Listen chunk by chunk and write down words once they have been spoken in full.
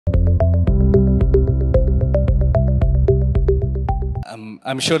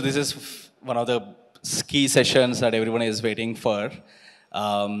I'm sure this is one of the key sessions that everyone is waiting for.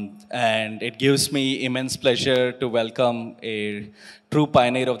 And it gives me immense pleasure to welcome a true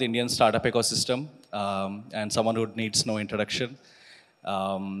pioneer of the Indian startup ecosystem and someone who needs no introduction.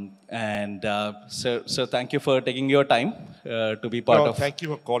 So thank you for taking your time to be part of. Thank you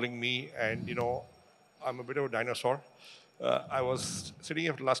for calling me. And I'm a bit of a dinosaur. I was sitting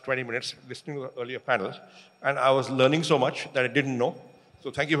here for the last 20 minutes listening to the earlier panel, and I was learning so much that I didn't know. So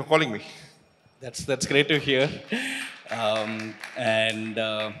thank you for calling me. That's great to hear. And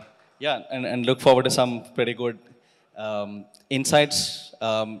look forward to some pretty good insights.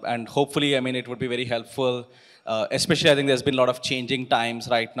 And hopefully, I mean, it would be very helpful. Especially, I think there's been a lot of changing times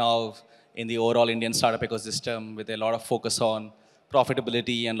right now in the overall Indian startup ecosystem with a lot of focus on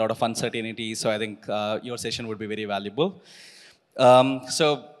profitability and a lot of uncertainty. So I think your session would be very valuable. To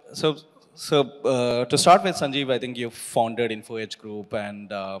start with, Sanjeev, I think you founded MoEngage Group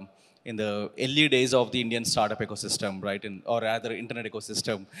and in the early days of the Indian startup ecosystem, right? Or rather, internet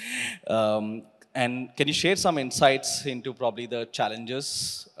ecosystem. And can you share some insights into probably the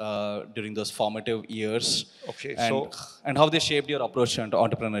challenges during those formative years? Okay, and how they shaped your approach to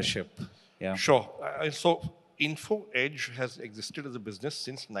entrepreneurship? Yeah. Sure. So MoEngage has existed as a business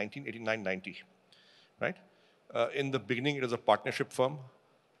since 1989-90, right? In the beginning, it was a partnership firm,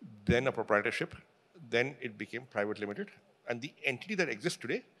 then a proprietorship, then it became private limited. And the entity that exists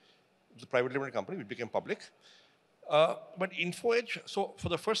today is a private limited company, which became public. But MoEngage, so for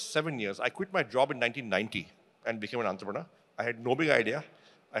the first 7 years, I quit my job in 1990 and became an entrepreneur. I had no big idea.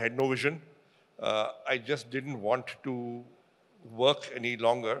 I had no vision. I just didn't want to work any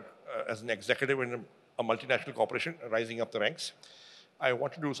longer as an executive in a multinational corporation rising up the ranks. I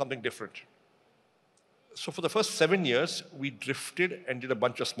wanted to do something different. So for the first 7 years, we drifted and did a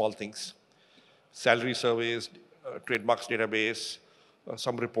bunch of small things. Salary surveys, trademarks database,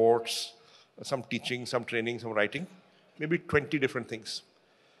 some reports, some teaching, some training, some writing, maybe 20 different things.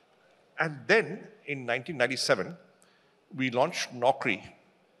 And then in 1997, we launched Naukri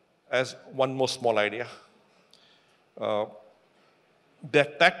as one more small idea.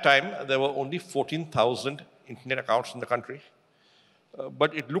 At that time, there were only 14,000 internet accounts in the country,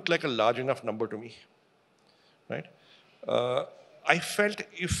 but it looked like a large enough number to me, right? I felt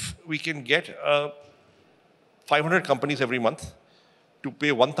if we can get 500 companies every month to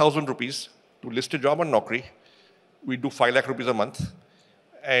pay 1,000 rupees to list a job on Naukri, we do 5 lakh rupees a month,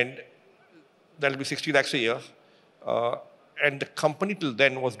 and that'll be 60 lakhs a year. And the company till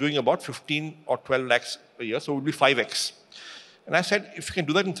then was doing about 15 or 12 lakhs a year, so it would be 5x. And I said, if you can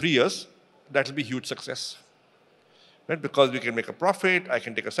do that in 3 years, that'll be huge success, right? Because we can make a profit, I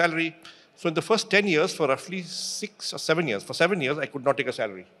can take a salary. So in the first 10 years, for roughly 6 or 7 years, for 7 years, I could not take a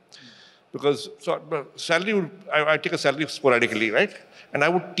salary. Because salary, I take a salary sporadically, right? And I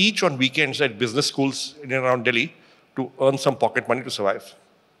would teach on weekends at business schools in and around Delhi to earn some pocket money to survive,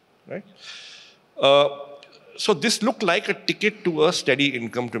 right? So this looked like a ticket to a steady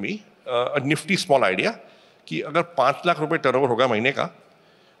income to me, a nifty small idea. कि अगर 5 लाख रुपए turnover होगा महीने का,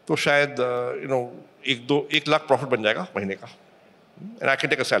 तो शायद 1 lakh profit बन जाएगा महीने का, and I can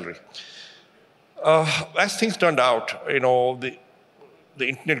take a salary. As things turned out, the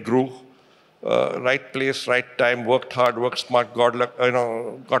internet grew. Right place, right time, worked hard, worked smart,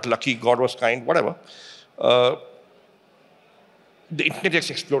 got lucky, God was kind, whatever. The internet just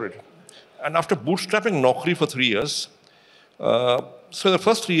exploded. And after bootstrapping Naukri for 3 years, so the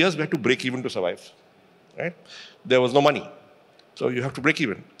first 3 years we had to break even to survive, right? There was no money, so you have to break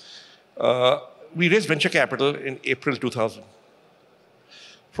even. We raised venture capital in April 2000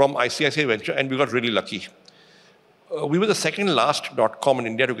 from ICICI Venture, and we got really lucky. We were the second last .com in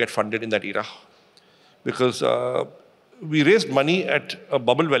India to get funded in that era, because we raised money at a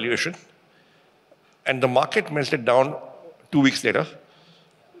bubble valuation, and the market melted down 2 weeks later.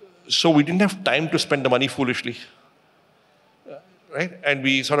 So we didn't have time to spend the money foolishly, right? And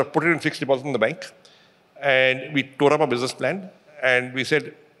we sort of put it in fixed deposit in the bank, and we tore up our business plan, and we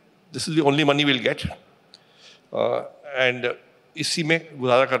said, this is the only money we'll get. And isi mein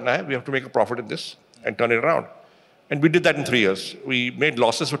guzara karna hai, we have to make a profit in this and turn it around. And we did that in 3 years. We made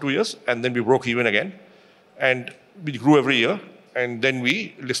losses for 2 years, and then we broke even again. And we grew every year, and then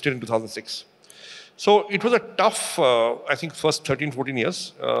we listed in 2006. So it was a tough, I think, first 13, 14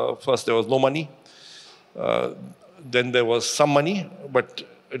 years. First, there was no money. Then there was some money, but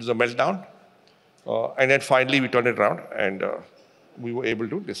it was a meltdown. And then finally, we turned it around, and we were able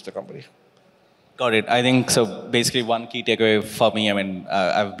to list the company. Got it. I think so. Basically, one key takeaway for me, I mean,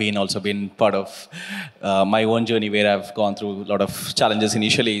 I've also been part of my own journey where I've gone through a lot of challenges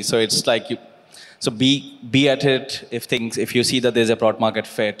initially. So it's like So be at it if you see that there's a product market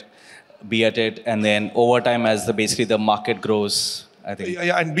fit, be at it, and then over time as basically the market grows, I think.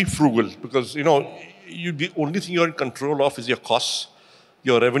 Yeah, and be frugal, because the only thing you're in control of is your costs.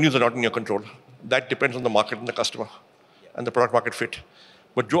 Your revenues are not in your control. That depends on the market and the customer and the product market fit.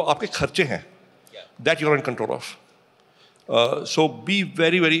 But जो आपके खर्चे हैं, that you're in control of. So be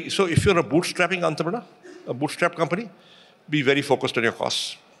very, very. So if you're a bootstrapping entrepreneur, a bootstrap company, be very focused on your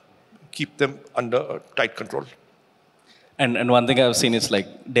costs. Keep them under tight control. And one thing I've seen is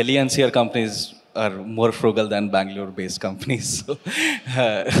like Delhi NCR companies are more frugal than Bangalore-based companies. So,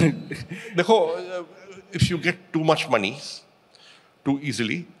 देखो, if you get too much money too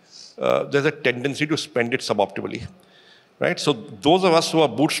easily, there's a tendency to spend it suboptimally, right? So those of us who are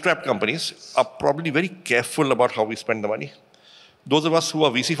bootstrap companies are probably very careful about how we spend the money. Those of us who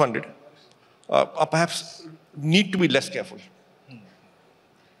are VC funded are perhaps need to be less careful.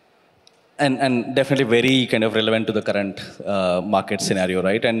 And definitely very kind of relevant to the current market scenario,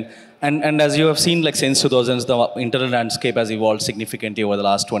 right? And as you have seen, like since 2000s, the internet landscape has evolved significantly over the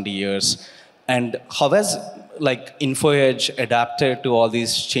last 20 years. And how has like InfoEdge adapted to all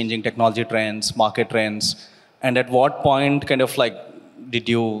these changing technology trends, market trends? And at what point kind of like did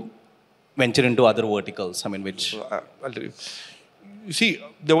you venture into other verticals? I mean, which? I'll tell you. You see,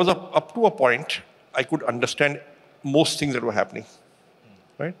 there was up to a point I could understand most things that were happening.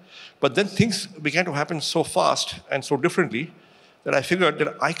 Right? But then things began to happen so fast and so differently that I figured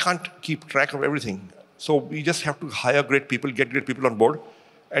that I can't keep track of everything. So we just have to hire great people, get great people on board,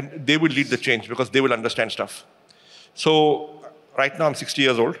 and they will lead the change because they will understand stuff. So right now I'm 60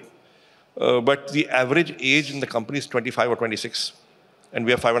 years old, but the average age in the company is 25 or 26, and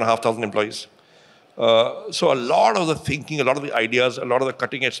we have 5,500 employees. So a lot of the thinking, a lot of the ideas, a lot of the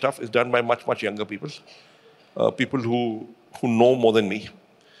cutting edge stuff is done by much, much younger people, people who know more than me.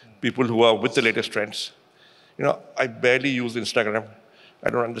 People who are with the latest trends. I barely use Instagram. I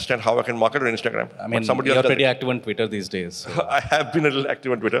don't understand how I can market on Instagram. I mean, you're pretty active on Twitter these days. So. I have been a little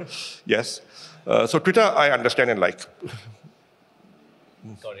active on Twitter, yes. So Twitter, I understand and like.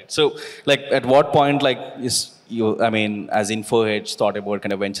 Got it. So, like, at what point, like, as InfoEdge thought about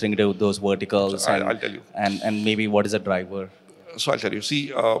kind of venturing into those verticals? So I'll tell you. And maybe what is the driver? So I'll tell you.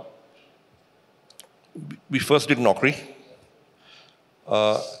 See, we first did Naukri.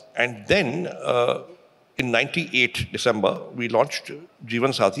 And then in 98 December, we launched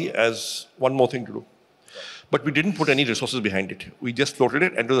Jeevan Sathi as one more thing to do. But we didn't put any resources behind it. We just floated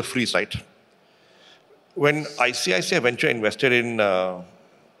it and it was a free site. When ICICI Venture invested in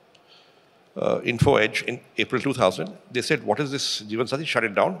InfoEdge in April 2000, they said, what is this Jeevan Sathi? Shut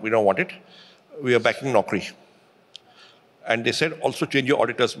it down. We don't want it. We are backing Naukri. And they said, also change your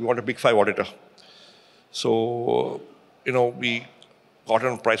auditors. We want a Big Five auditor. So, we got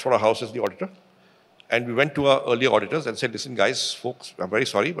on Pricewaterhouse as the auditor. And we went to our earlier auditors and said, listen, guys, folks, I'm very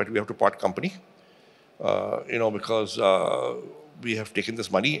sorry, but we have to part company, because we have taken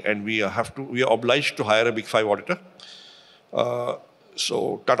this money and we are obliged to hire a Big Five auditor.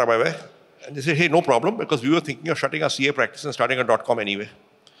 So, tata bye-bye. And they said, hey, no problem, because we were thinking of shutting our CA practice and starting a .com anyway.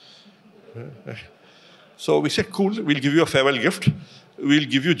 So we said, cool, we'll give you a farewell gift. We'll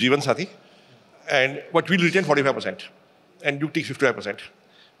give you Jeevan Sathi, but we'll retain 45%. And you take 55%.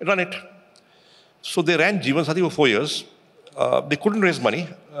 And run it. So they ran Jeevan Sathi for 4 years. They couldn't raise money.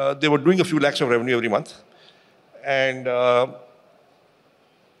 They were doing a few lakhs of revenue every month. And at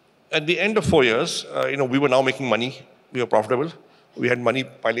the end of 4 years, we were now making money. We were profitable. We had money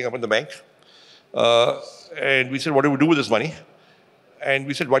piling up in the bank. And we said, what do we do with this money? And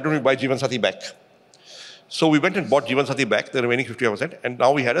we said, why don't we buy Jeevan Sathi back? So we went and bought Jeevan Sathi back, the remaining 55%, and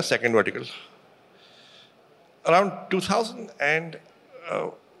now we had a second vertical. Around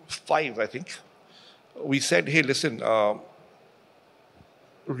 2005, I think, we said, hey, listen,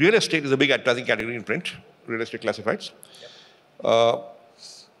 real estate is a big advertising category in print, real estate classifieds.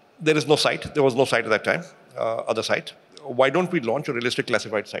 There is no site. There was no site at that time, other site. Why don't we launch a real estate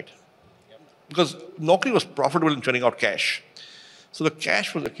classified site? Because Naukri was profitable in churning out cash. So the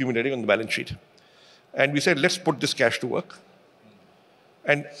cash was accumulating on the balance sheet. And we said, let's put this cash to work.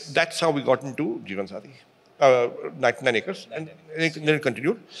 And that's how we got into Jeevan Sathi. 99 acres, and then it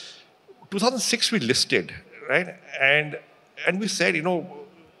continued. 2006 we listed, right? And we said,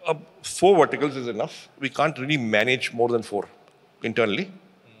 4 verticals is enough. We can't really manage more than 4 internally.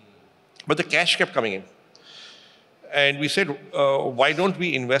 But the cash kept coming in. And we said, why don't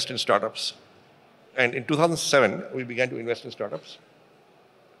we invest in startups? And in 2007, we began to invest in startups.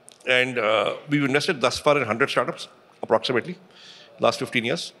 And we've invested thus far in 100 startups, approximately, last 15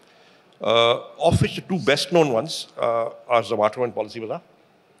 years. Of which the 2 best-known ones are Zomato and Policybazaar.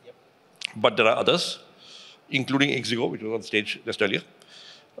 But there are others, including Exigo, which was on stage just earlier.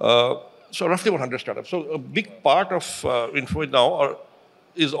 So roughly 100 startups. So a big part of Info now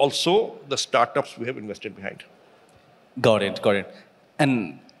is also the startups we have invested behind. Got it, got it.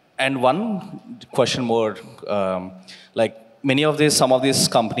 And one question more, like many of these, some of these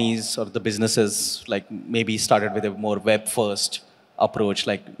companies or the businesses, like maybe started with a more web first approach,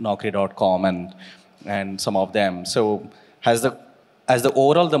 like Naukri.com and some of them. So has the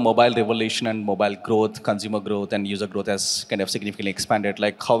overall the mobile revolution and mobile growth, consumer growth and user growth has kind of significantly expanded?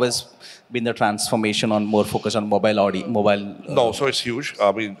 Like how has been the transformation on more focus on mobile? No, so it's huge.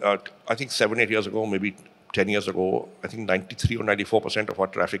 I mean, I think 7, 8 years ago, maybe 10 years ago, I think 93 or 94% of our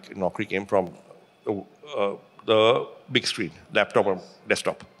traffic in Naukri came from the big screen, laptop or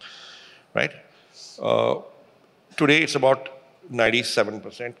desktop, right? Today, it's about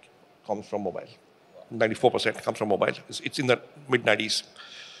 97% comes from mobile. 94% comes from mobile. It's in the mid-90s.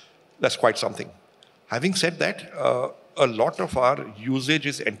 That's quite something. Having said that, a lot of our usage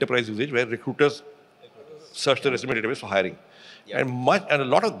is enterprise usage, where recruiters search the resume database for hiring. Yeah. And a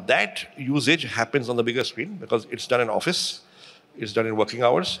lot of that usage happens on the bigger screen because it's done in office, it's done in working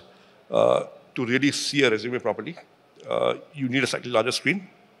hours. To really see a resume properly, you need a slightly larger screen.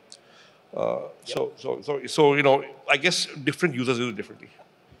 So you know, I guess different users use it differently.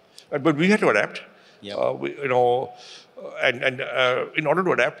 But we had to adapt. Yeah. And in order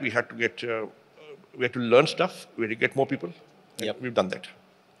to adapt, we had to learn stuff. We had to get more people. Yep. We've done that.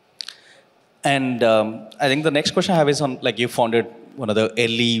 And I think the next question I have is on, like, you founded one of the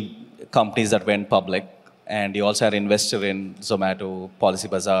early companies that went public, and you also are an investor in Zomato, Policy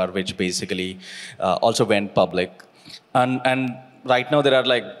Bazaar, which basically also went public. And right now there are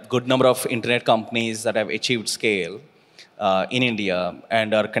like good number of internet companies that have achieved scale in India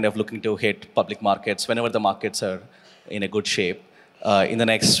and are kind of looking to hit public markets whenever the markets are in a good shape in the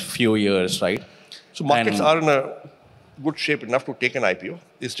next few years, right? So markets are in a good shape enough to take an IPO.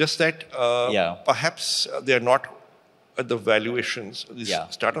 It's just that perhaps they're not at the valuations, these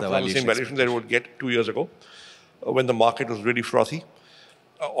startups are the same valuations they would get 2 years ago when the market was really frothy.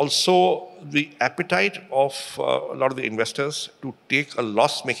 Also, the appetite of a lot of the investors to take a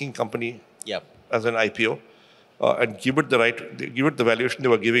loss-making company as an IPO and give it the valuation they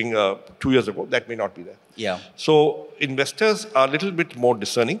were giving 2 years ago, that may not be there. Yeah. So investors are a little bit more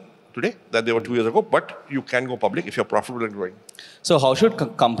discerning today than they were 2 years ago, but you can go public if you're profitable and growing. So how should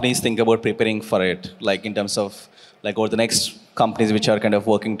companies think about preparing for it? Like in terms of, like, over the next companies which are kind of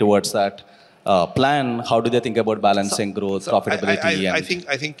working towards that plan, how do they think about balancing growth, profitability?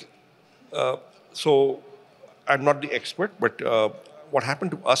 I think so I'm not the expert, but what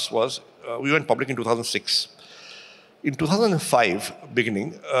happened to us was we went public in 2006. In 2005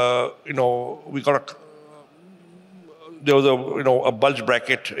 beginning, we got there was a bulge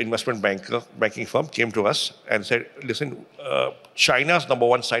bracket investment banking firm came to us and said, listen, China's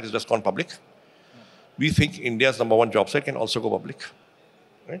 #1 site has just gone public. We think India's #1 job site can also go public,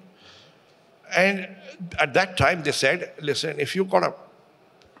 right? And at that time they said, listen, if you've got a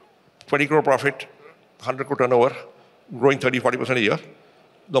 20 crore profit, 100 crore turnover, growing 30-40% a year,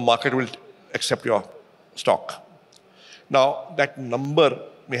 the market will accept your stock. Now, that number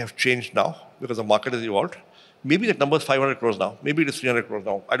may have changed now because the market has evolved. Maybe that number is 500 crores now. Maybe it is 300 crores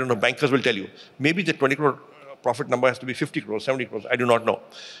now. I don't know. Bankers will tell you. Maybe the 20 crore profit number has to be 50 crores, 70 crores. I do not know,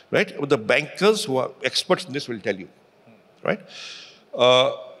 right? But the bankers who are experts in this will tell you, right?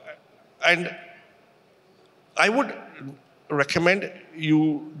 And I would recommend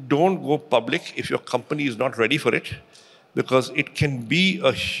you don't go public if your company is not ready for it, because it can be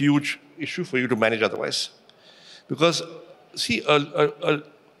a huge issue for you to manage otherwise. Because, see,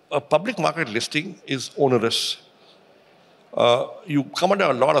 a public market listing is onerous. You come under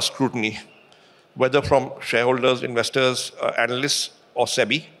a lot of scrutiny, whether from shareholders, investors, analysts, or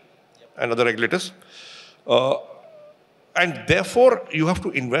SEBI and other regulators. And therefore, you have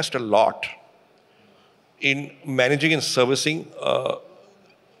to invest a lot in managing and servicing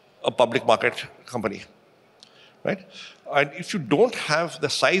a public market company, right? And if you don't have the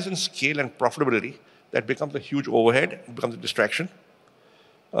size and scale and profitability, that becomes a huge overhead, it becomes a distraction.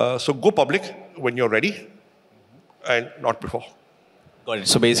 So go public when you're ready and not before. Got it.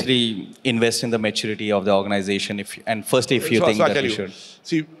 So basically, invest in the maturity of the organization. If you think that you should.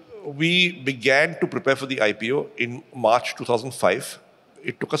 See, we began to prepare for the IPO in March 2005.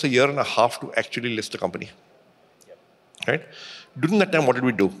 It took us a year and a half to actually list the company. Right? During that time, what did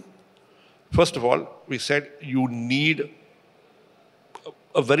we do? First of all, we said you need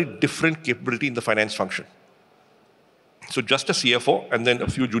a very different capability in the finance function. So just a CFO and then a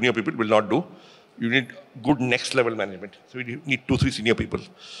few junior people will not do. You need good next level management. So you need 2-3 senior people.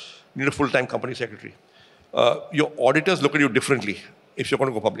 You need a full-time company secretary. Your auditors look at you differently if you're going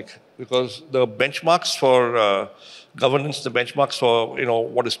to go public, because the benchmarks for governance, the benchmarks for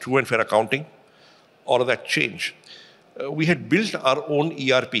what is true and fair accounting, all of that change. We had built our own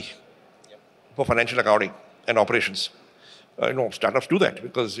ERP for financial accounting and operations. Startups do that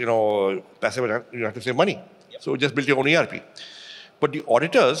because passive, you have to save money. So just build your own ERP. But the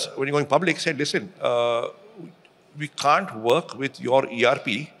auditors, when you're going public, said, listen, we can't work with your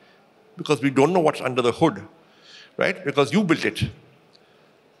ERP because we don't know what's under the hood, right? Because you built it,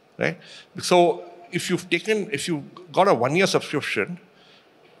 right? So if you got a 1-year subscription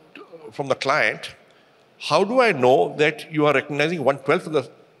from the client, how do I know that you are recognizing 1/12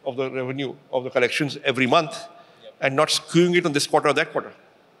 of the revenue of the collections every month and not skewing it on this quarter or that quarter?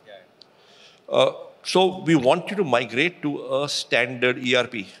 So we want you to migrate to a standard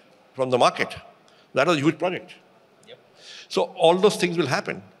ERP from the market. That was a huge project. So all those things will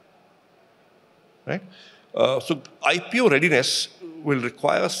happen, right? So IPO readiness will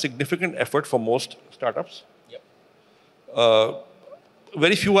require significant effort for most startups.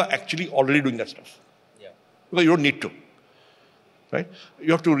 Very few are actually already doing that stuff. Because you don't need to, right?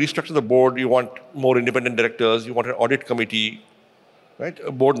 You have to restructure the board. You want more independent directors. You want an audit committee, right?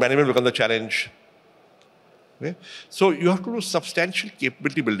 A board management becomes a challenge. Okay? So you have to do substantial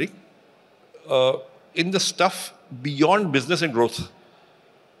capability building in the stuff beyond business and growth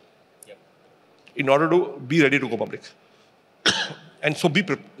in order to be ready to go public. And so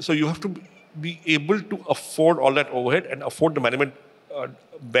you have to be able to afford all that overhead and afford the management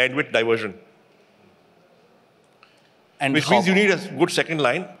bandwidth diversion. And which means you need a good second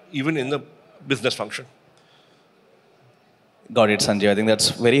line, even in the business function. Got it, Sanjay. I think that's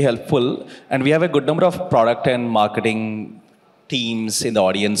very helpful. And we have a good number of product and marketing teams in the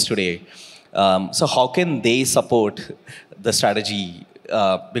audience today. So how can they support the strategy?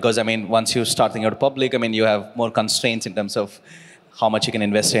 Because, once you start thinking about public, you have more constraints in terms of how much you can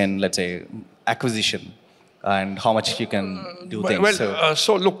invest in, let's say, acquisition, and how much you can do things.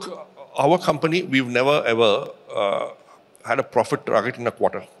 So look, our company, we've never, ever had a profit target in a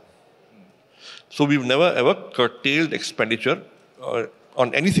quarter. So we've never, ever curtailed expenditure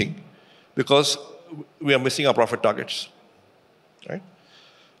on anything because we are missing our profit targets, right?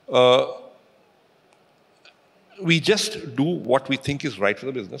 We just do what we think is right for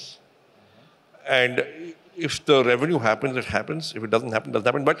the business. And if the revenue happens, it happens. If it doesn't happen, it doesn't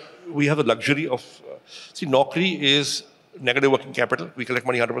happen. But we have the luxury of, Naukri is negative working capital. We collect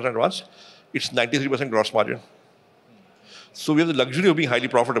money 100% advance. It's 93% gross margin. So we have the luxury of being highly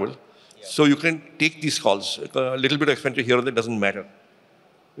profitable. So you can take these calls. A little bit of expenditure here or there doesn't matter,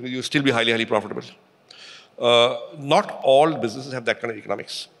 because you'll still be highly, highly profitable. Not all businesses have that kind of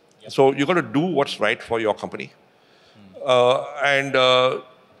economics. So you've got to do what's right for your company. And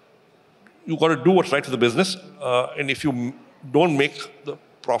you've got to do what's right for the business. And if you don't make the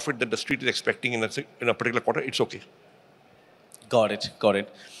profit that the street is expecting in a particular quarter, it's okay. Got it.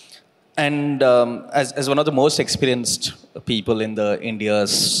 And as one of the most experienced people in the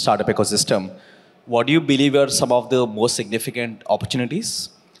India's startup ecosystem, what do you believe are some of the most significant opportunities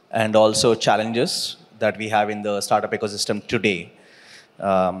and also challenges that we have in the startup ecosystem today?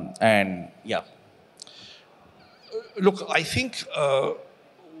 Look, I think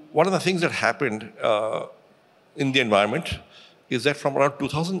one of the things that happened in the environment is that from around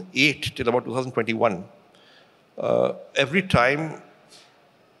 2008 till about 2021, every time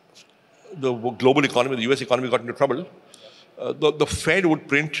the global economy, the US economy got into trouble, the Fed would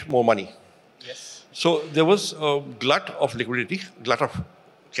print more money. So there was a glut of liquidity, glut of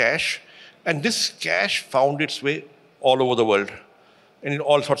cash, and this cash found its way all over the world and in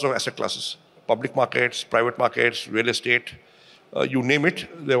all sorts of asset classes, public markets, private markets, real estate, you name it,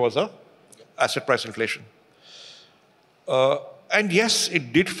 there was a asset price inflation. And yes,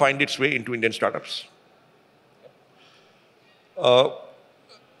 it did find its way into Indian startups.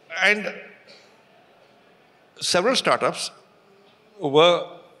 And several startups were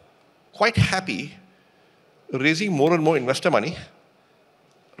quite happy raising more and more investor money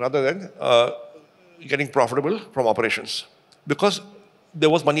rather than getting profitable from operations, because there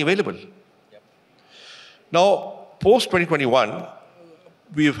was money available. Now, post-2021,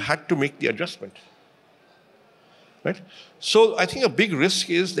 we've had to make the adjustment, right? So I think a big risk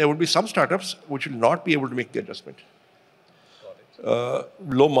is there will be some startups which will not be able to make the adjustment.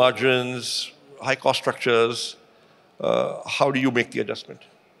 Low margins, high cost structures, how do you make the adjustment?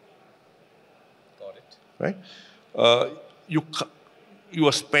 Got it. Right? You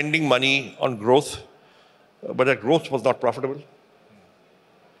are spending money on growth, but that growth was not profitable.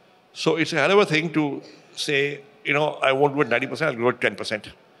 So it's a hell of a thing to say, I won't do it 90%, I'll grow it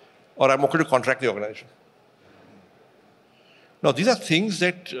 10%. or I'm okay to contract the organization. Now, these are things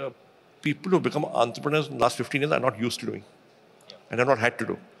that people who become entrepreneurs in the last 15 years are not used to doing and have not had to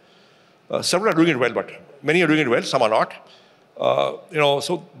do. Several are doing it well, but many are doing it well, some are not.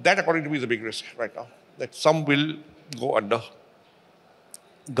 So that, according to me, is a big risk right now, that some will go under.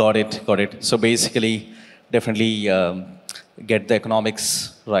 Got it, got it. So basically, definitely get the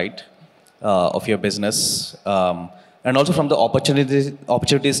economics right of your business. And also from the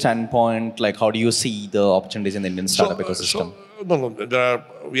opportunity standpoint, like how do you see the opportunities in the Indian startup ecosystem? No,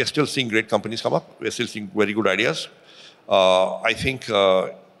 we are still seeing great companies come up. We are still seeing very good ideas. I think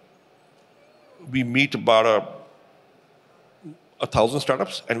we meet about 1,000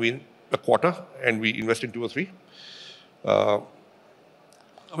 startups and a quarter, and we invest in 2 or 3.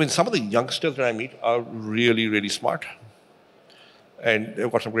 Some of the youngsters that I meet are really, really smart, and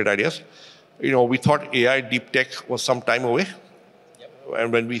they've got some great ideas. We thought AI deep tech was some time away,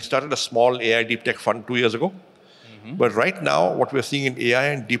 and when we started a small AI deep tech fund 2 years ago. But right now, what we're seeing in AI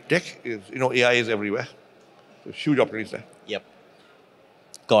and deep tech is, AI is everywhere. There's huge opportunities there. Yep.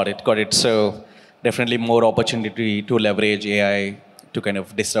 Got it. So definitely more opportunity to leverage AI to kind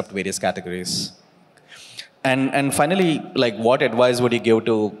of disrupt various categories. And finally, like what advice would you give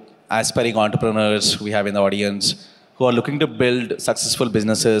to aspiring entrepreneurs we have in the audience who are looking to build successful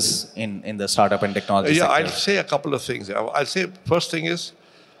businesses in the startup and technology sector? I'll say a couple of things. I'll say first thing is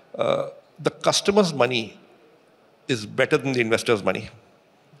the customer's money is better than the investor's money.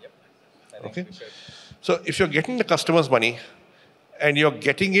 Yep. Okay? So if you're getting the customer's money and you're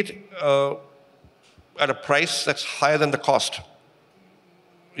getting it at a price that's higher than the cost,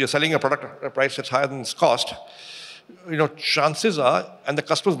 you're selling a product at a price that's higher than its cost, chances are, and the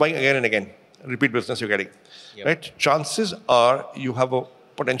customer's buying again and again, repeat business you're getting, right? Chances are you have a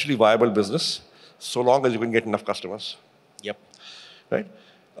potentially viable business so long as you can get enough customers. Yep. Right?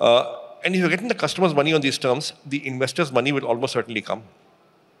 And if you're getting the customer's money on these terms, the investor's money will almost certainly come.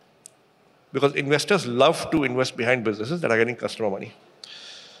 Because investors love to invest behind businesses that are getting customer money.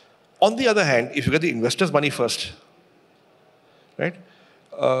 On the other hand, if you get the investor's money first, right,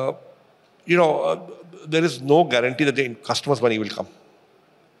 there is no guarantee that the customer's money will come.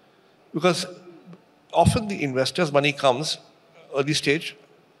 Because often the investor's money comes early stage,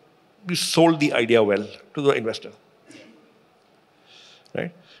 we sold the idea well to the investor.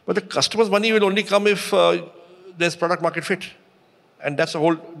 Right? But the customer's money will only come if there's product market fit. And that's a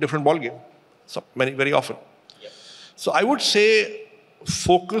whole different ballgame, very often. Yep. So I would say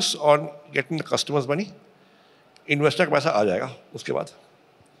focus on getting the customer's money. Investor ka paisa aa jayega uske baad.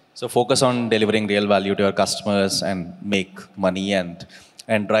 So focus on delivering real value to your customers and make money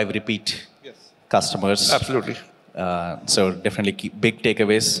and drive repeat customers. Absolutely. So definitely big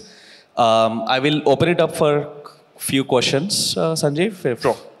takeaways. I will open it up for few questions, Sanjeev.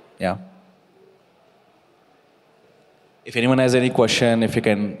 Sure. Yeah. If anyone has any question, if you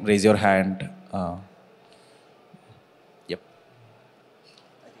can raise your hand. Yep.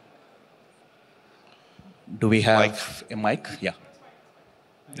 Do we have a mic? Yeah.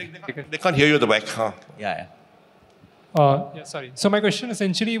 They can't hear you at the back. Huh? Yeah. Sorry. So my question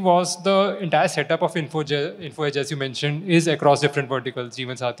essentially was the entire setup of InfoEdge, as you mentioned, is across different verticals,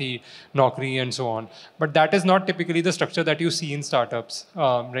 Jeevansathi, Naukri, and so on. But that is not typically the structure that you see in startups,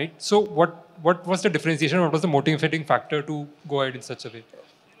 right? So what was the differentiation? What was the motivating factor to go ahead in such a way?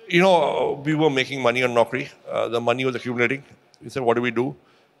 We were making money on Naukri. The money was accumulating. We said, what do we do?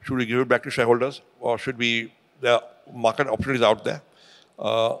 Should we give it back to shareholders? Or should we, there are market opportunities out there.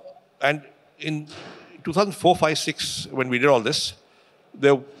 And in 2004, 5, 6, when we did all this,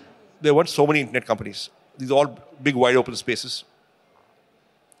 there weren't so many internet companies. These are all big, wide open spaces.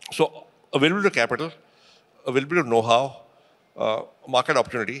 So availability of capital, availability of know-how, market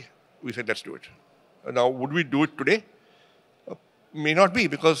opportunity, we said, let's do it. Now, would we do it today? May not be,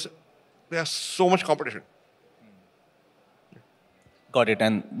 because there's so much competition. Got it.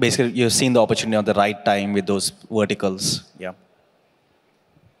 And basically, you've seen the opportunity at the right time with those verticals. Yeah.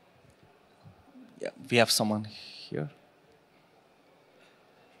 Yeah, we have someone here.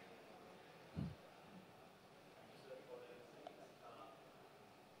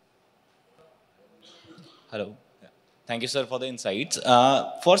 Hello. Thank you, sir, for the insights.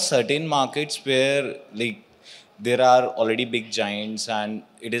 For certain markets where there are already big giants and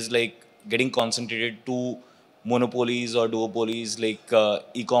it is getting concentrated to monopolies or duopolies,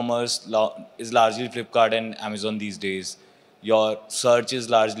 e-commerce is largely Flipkart and Amazon these days. Your search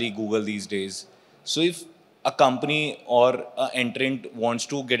is largely Google these days. So if a company or an entrant wants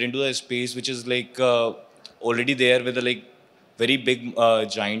to get into a space which is already there with very big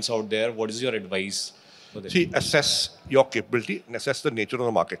giants out there, what is your advice for them? See, assess your capability and assess the nature of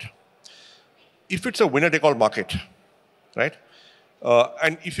the market. if it's a winner-take-all market, right?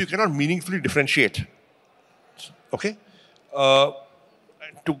 And if you cannot meaningfully differentiate, okay,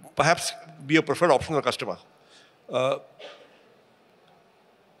 to perhaps be a preferred option for the customer,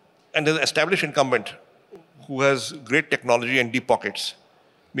 and there's an established incumbent who has great technology and deep pockets,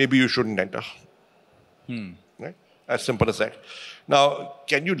 maybe you shouldn't enter. Right? As simple as that. Now,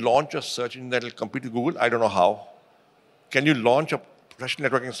 can you launch a search engine that will compete with Google? I don't know how. Can you launch a professional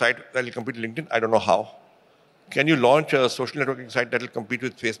networking site that will compete with LinkedIn? I don't know how. Can you launch a social networking site that will compete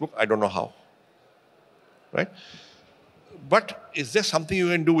with Facebook? I don't know how. Right? But is there something you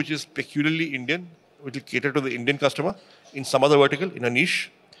can do which is peculiarly Indian, which will cater to the Indian customer in some other vertical, in a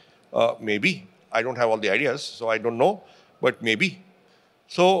niche? Maybe. I don't have all the ideas, so I don't know, but maybe.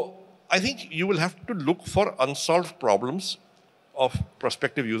 So I think you will have to look for unsolved problems of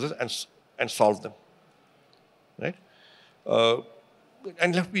prospective users and solve them, right? And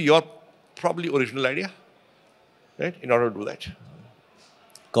it'll have to be your probably original idea, right, in order to do that.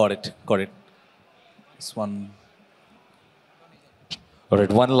 Got it, got it. This one. All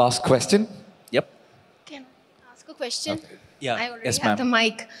right, one last question. Yep. Can I ask a question? Okay. Yeah, I already yes, have the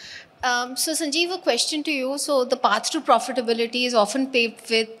mic. So Sanjeev, a question to you. So the path to profitability is often paved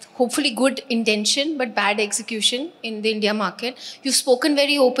with hopefully good intention, but bad execution in the India market. You've spoken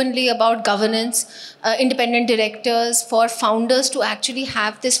very openly about governance, independent directors, for founders to actually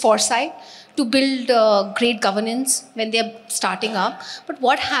have this foresight to build great governance when they're starting up. But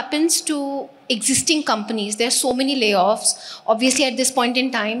what happens to existing companies? There are so many layoffs. Obviously, at this point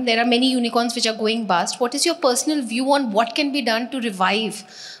in time, there are many unicorns which are going bust. What is your personal view on what can be done to revive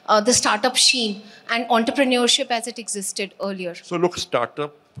the startup sheen and entrepreneurship as it existed earlier? So look,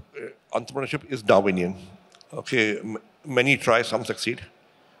 startup entrepreneurship is Darwinian. Okay, many try, some succeed,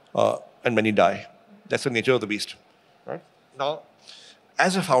 and many die. That's the nature of the beast. Right? Now,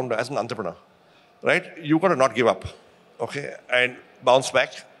 as a founder, as an entrepreneur, right, you've got to not give up, okay, and bounce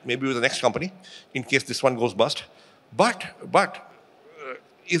back, maybe with the next company, in case this one goes bust. But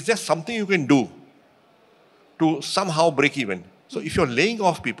is there something you can do to somehow break even? So if you're laying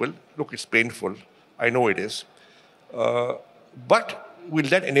off people, look, it's painful. I know it is. But will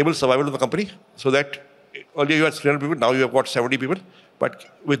that enable survival of the company? So that earlier you had 300 people, now you have got 70 people. But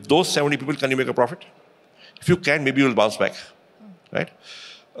with those 70 people, can you make a profit? If you can, maybe you'll bounce back. Right?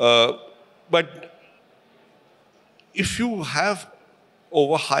 But if you have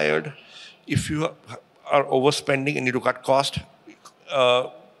overhired, if you are overspending and need to cut cost,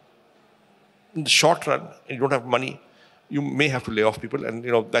 in the short run, and you don't have money, you may have to lay off people. And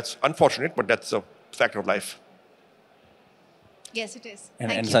that's unfortunate, but that's a fact of life. Yes, it is.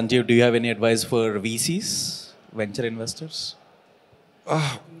 And Sanjeev, do you have any advice for VCs, venture investors?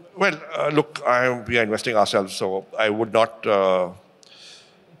 Look, we are investing ourselves, so I would not,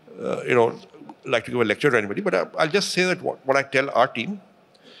 like to give a lecture to anybody, but I'll just say that what I tell our team,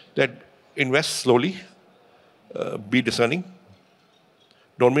 that invest slowly, be discerning,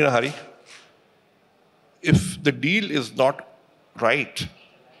 don't be in a hurry. If the deal is not right,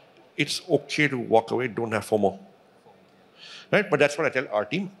 it's okay to walk away, don't have FOMO. Right? But that's what I tell our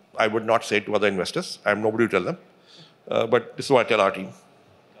team. I would not say it to other investors. I'm nobody to tell them. But this is what I tell our team.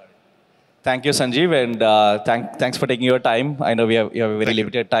 Thank you, Sanjeev, and thanks for taking your time. I know you have a very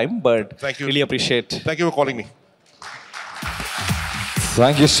limited time, but Thank you. Really appreciate. Thank you for calling me.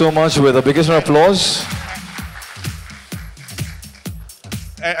 Thank you so much. With the biggest round of applause.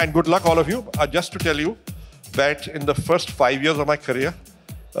 And good luck, all of you. Just to tell you that in the first 5 years of my career,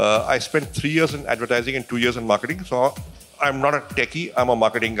 I spent 3 years in advertising and 2 years in marketing. So I'm not a techie, I'm a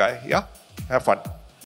marketing guy. Yeah? Have fun.